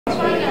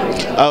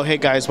Oh, hey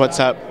guys, what's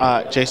up?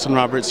 Jason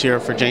Roberts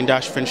here for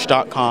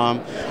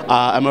Jane-Finch.com.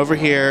 I'm over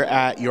here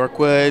at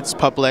Yorkwoods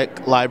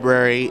Public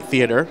Library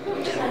Theater,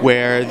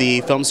 where the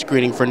film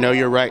screening for Know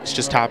Your Rights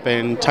just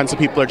happened. Tons of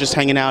people are just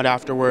hanging out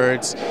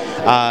afterwards,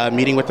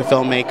 meeting with the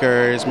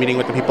filmmakers, meeting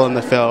with the people in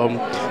the film.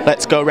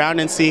 Let's go around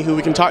and see who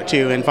we can talk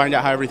to and find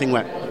out how everything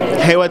went.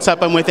 Hey, what's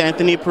up? I'm with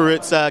Anthony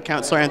Peruzza,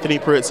 Councillor Anthony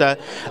Peruzza,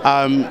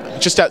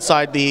 just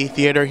outside the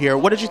theater here.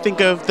 What did you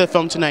think of the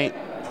film tonight?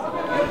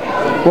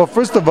 Well,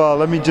 first of all,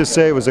 let me just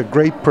say it was a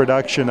great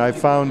production. I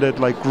found it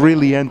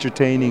really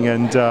entertaining,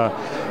 and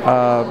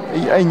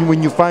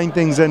when you find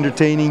things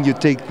entertaining, you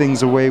take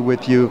things away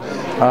with you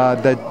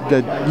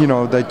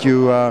that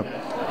you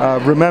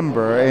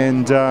remember.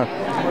 And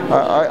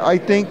I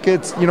think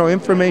it's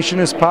information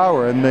is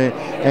power,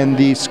 and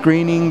the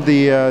screening,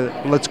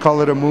 let's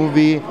call it a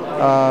movie,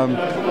 the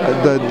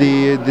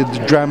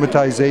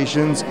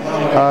dramatizations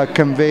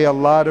convey a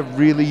lot of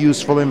really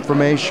useful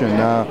information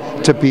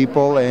to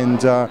people,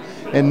 and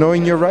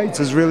knowing your rights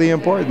is really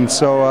important.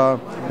 So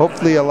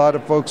hopefully a lot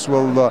of folks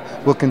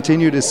will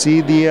continue to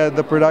see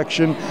the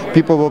production.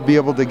 People will be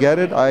able to get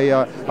it.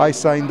 I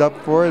signed up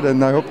for it,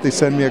 and I hope they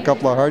send me a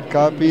couple of hard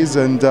copies,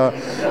 and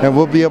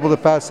we'll be able to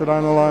pass it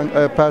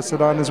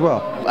on as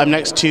well. I'm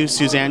next to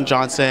Suzanne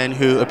Johnson,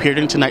 who appeared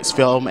in tonight's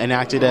film and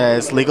acted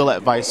as legal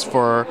advice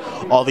for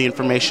all the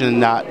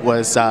information that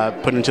was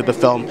put into the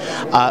film.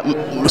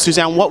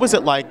 Suzanne, what was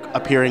it like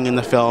appearing in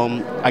the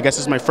film? I guess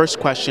is my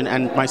first question,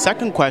 and my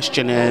second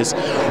question is,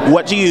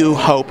 what do you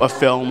hope a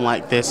film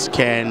like this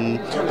can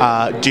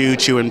do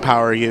to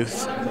empower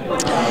youth?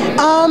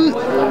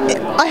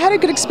 I had a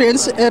good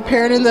experience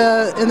appearing in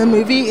the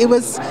movie. It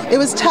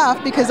was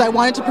tough because I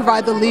wanted to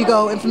provide the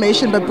legal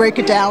information but break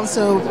it down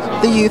so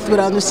the youth would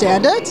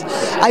understand it.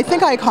 I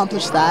think I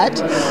accomplished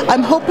that.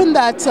 I'm hoping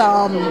that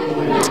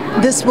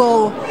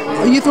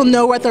youth will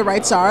know what their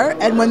rights are,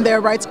 and when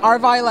their rights are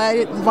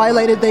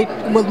violated, they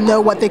will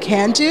know what they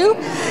can do,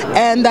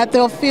 and that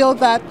they'll feel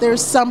that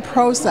there's some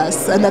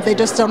process and that they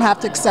just don't have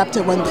to accept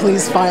it when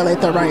police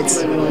violate their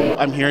rights.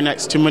 I'm here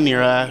next to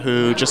Munira,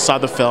 who just saw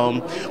the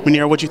film.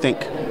 Munira, what'd you think?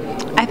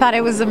 I thought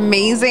it was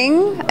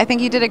amazing. I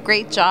think you did a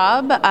great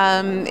job.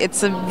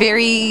 It's a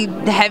very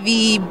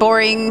heavy,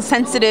 boring,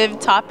 sensitive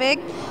topic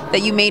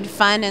that you made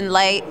fun and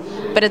light,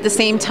 but at the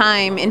same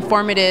time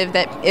informative,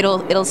 that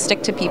it'll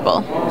stick to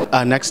people.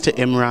 Next to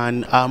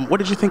Imran, what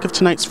did you think of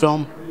tonight's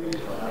film?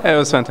 It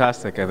was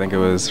fantastic. I think it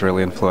was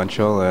really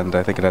influential, and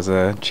I think it has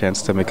a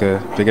chance to make a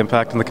big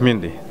impact in the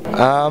community.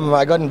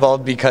 I got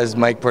involved because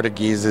Mike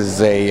Portuguese is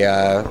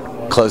a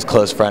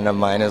close friend of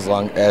mine, as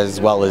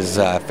well as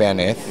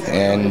Fanith,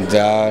 and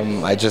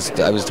I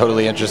was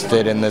totally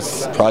interested in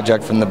this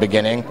project from the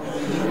beginning.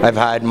 I've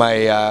had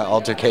my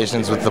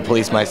altercations with the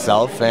police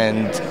myself,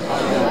 and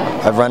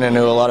I've run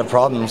into a lot of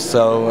problems.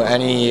 So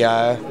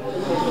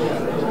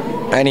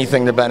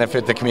anything to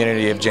benefit the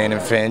community of Jane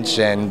and Finch,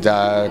 and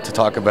to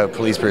talk about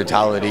police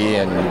brutality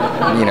and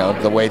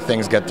the way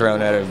things get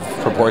thrown out of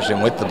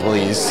proportion with the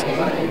police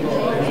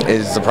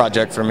is a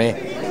project for me.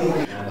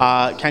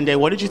 Kende,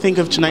 what did you think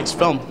of tonight's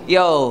film?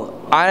 Yo,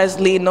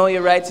 honestly, Know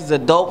Your Rights is a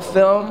dope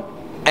film,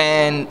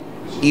 and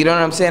you know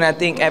what I'm saying? I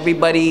think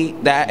everybody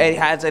that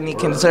has any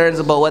concerns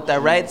about what their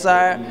rights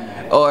are,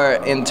 or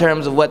in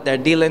terms of what their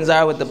dealings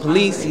are with the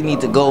police, you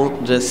need to go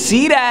just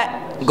see that.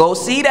 Go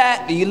see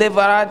that. You live in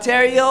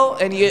Ontario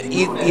and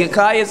you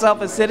call yourself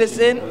a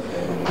citizen,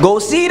 go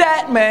see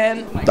that,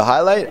 man. The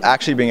highlight,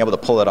 actually being able to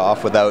pull it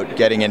off without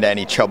getting into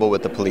any trouble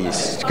with the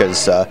police,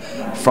 because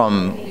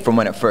from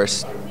when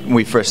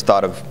we first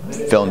thought of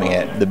filming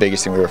it, the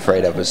biggest thing we were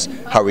afraid of was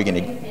how are we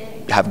going to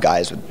have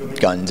guys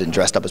with guns and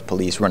dressed up as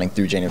police running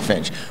through Jane and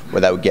Finch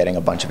without getting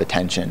a bunch of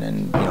attention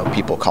and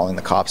people calling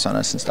the cops on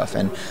us and stuff.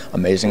 And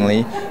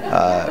amazingly,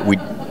 we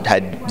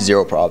had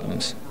zero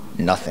problems,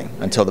 nothing,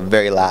 until the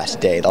very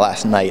last day, the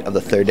last night of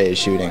the third day of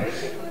shooting.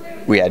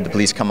 We had the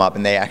police come up,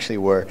 and they actually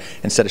were,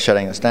 instead of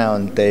shutting us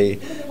down, they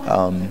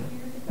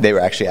were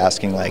actually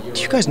asking, like,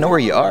 do you guys know where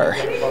you are?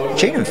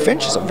 Jane and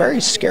Finch is a very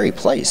scary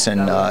place,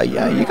 and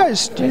yeah, you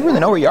guys, do you really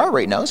know where you are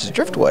right now? This is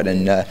Driftwood,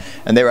 and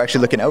they were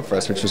actually looking out for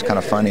us, which was kind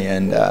of funny,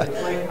 and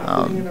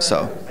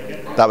so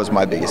that was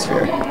my biggest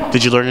fear.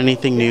 Did you learn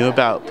anything new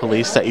about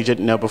police that you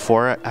didn't know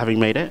before having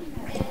made it?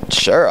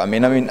 Sure. I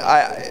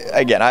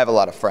have a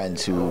lot of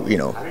friends who,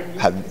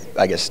 have,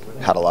 I guess,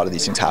 had a lot of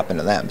these things happen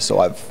to them, so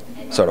I've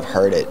sort of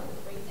heard it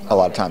a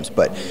lot of times,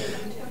 but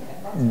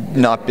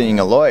not being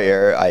a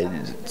lawyer, I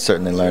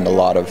certainly learned a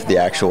lot of the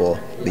actual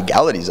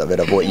legalities of it,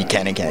 of what you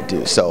can and can't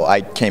do. So I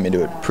came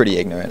into it pretty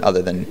ignorant,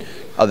 other than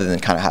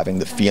kind of having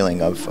the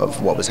feeling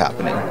of what was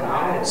happening.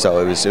 So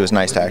it was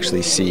nice to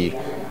actually see,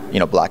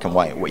 black and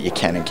white, what you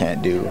can and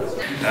can't do.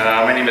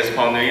 My name is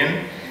Paul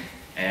Nguyen,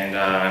 and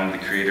I'm the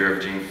creator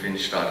of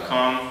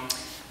Jane-Finch.com.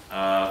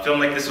 A film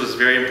like this was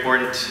very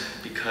important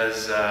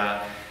because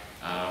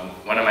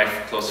one of my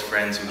close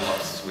friends who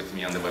helps with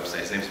me on the website,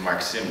 his name is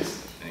Mark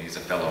Sims, and he's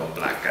a fellow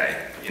black guy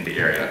in the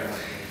area.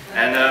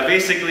 And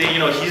basically,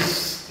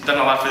 he's done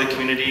a lot for the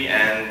community,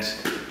 and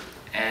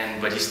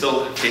but he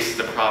still faces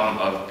the problem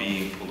of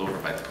being pulled over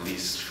by the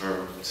police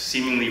for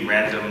seemingly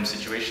random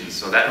situations.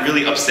 So that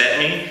really upset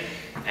me,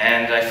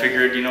 and I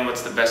figured, you know,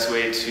 what's the best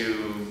way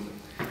to,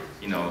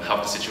 you know,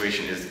 help the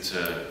situation is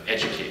to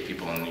educate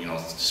people and, you know,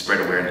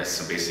 spread awareness.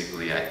 So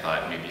basically I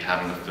thought maybe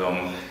having a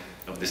film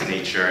of this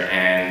nature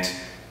and,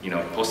 you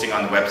know, posting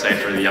on the website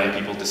for the young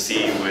people to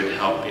see would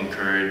help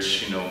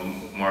encourage, you know,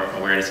 more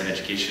awareness and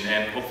education,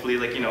 and hopefully,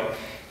 like, you know,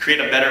 create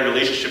a better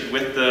relationship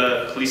with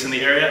the police in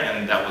the area,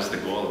 and that was the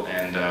goal.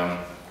 And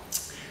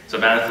so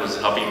Vaneth was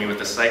helping me with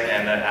the site,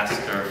 and I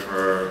asked her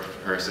for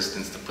her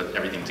assistance to put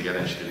everything together,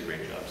 and she did a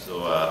great job.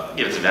 So I'll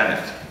give it to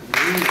Vaneth.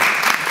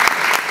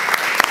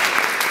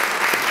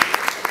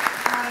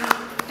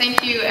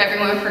 Thank you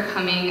everyone for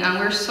coming.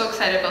 We're so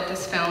excited about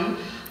this film.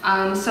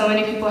 So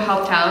many people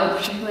helped out,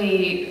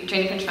 particularly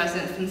Jane Finch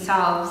residents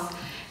themselves.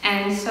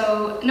 And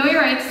so Know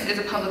Your Rights is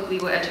a public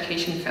legal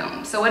education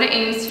film. So what it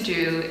aims to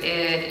do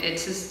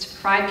is just to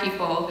provide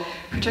people,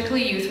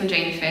 particularly youth from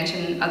Jane Finch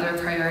and other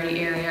priority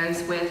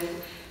areas,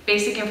 with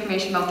basic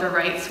information about their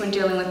rights when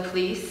dealing with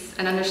police,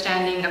 an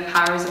understanding of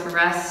powers of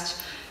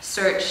arrest,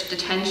 search,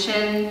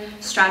 detention,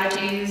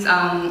 strategies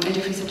in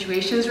different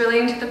situations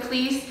relating to the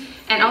police,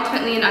 and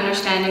ultimately an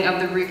understanding of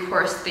the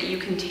recourse that you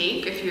can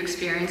take if you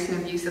experience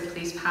an abuse of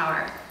police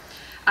power.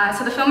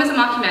 So the film is a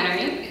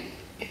mockumentary.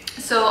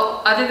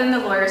 So other than the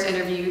lawyers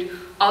interviewed,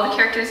 all the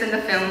characters in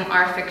the film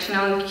are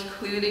fictional,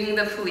 including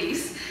the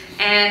police,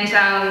 and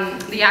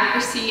the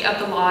accuracy of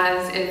the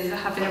laws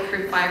have been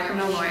approved by a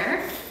criminal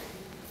lawyer.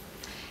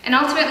 And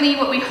ultimately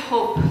what we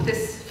hope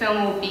this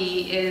film will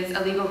be is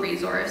a legal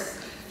resource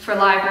for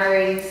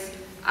libraries,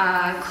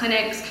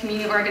 clinics,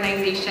 community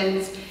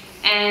organizations,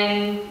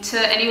 and to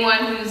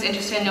anyone who's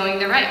interested in knowing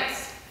their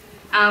rights.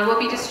 We'll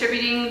be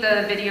distributing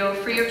the video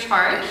free of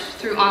charge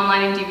through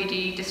online and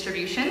DVD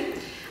distribution.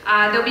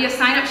 There'll be a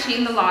sign-up sheet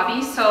in the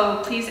lobby,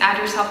 so please add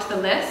yourself to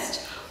the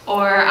list,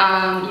 or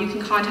you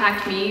can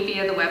contact me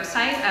via the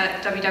website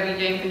at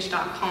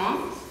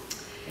www.janefinch.com.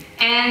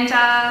 And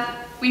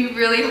we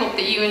really hope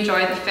that you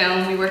enjoy the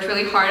film. We worked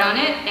really hard on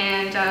it,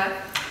 and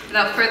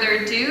without further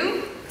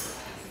ado,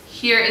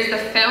 here is the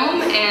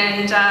film,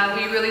 and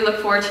we really look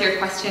forward to your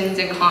questions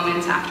and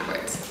comments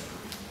afterwards.